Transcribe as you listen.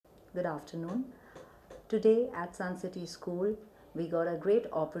Good afternoon. Today at Suncity School, we got a great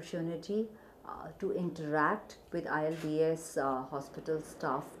opportunity to interact with ILBS hospital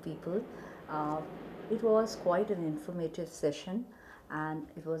staff people. Uh, it was quite an informative session, and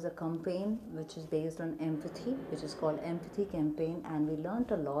it was a campaign which is based on empathy, which is called Empathy Campaign, and we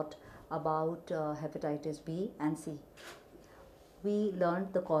learned a lot about hepatitis B and C. We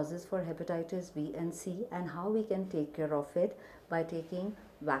learned the causes for hepatitis B and C and how we can take care of it by taking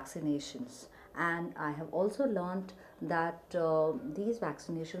vaccinations. And I have also learned that these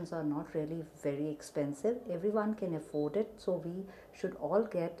vaccinations are not really very expensive. Everyone can afford it, so we should all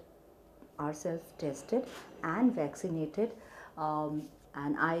get ourselves tested and vaccinated. And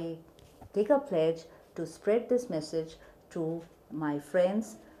I take a pledge to spread this message to my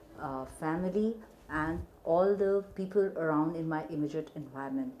friends, family, and all the people around in my immediate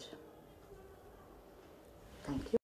environment. Thank you.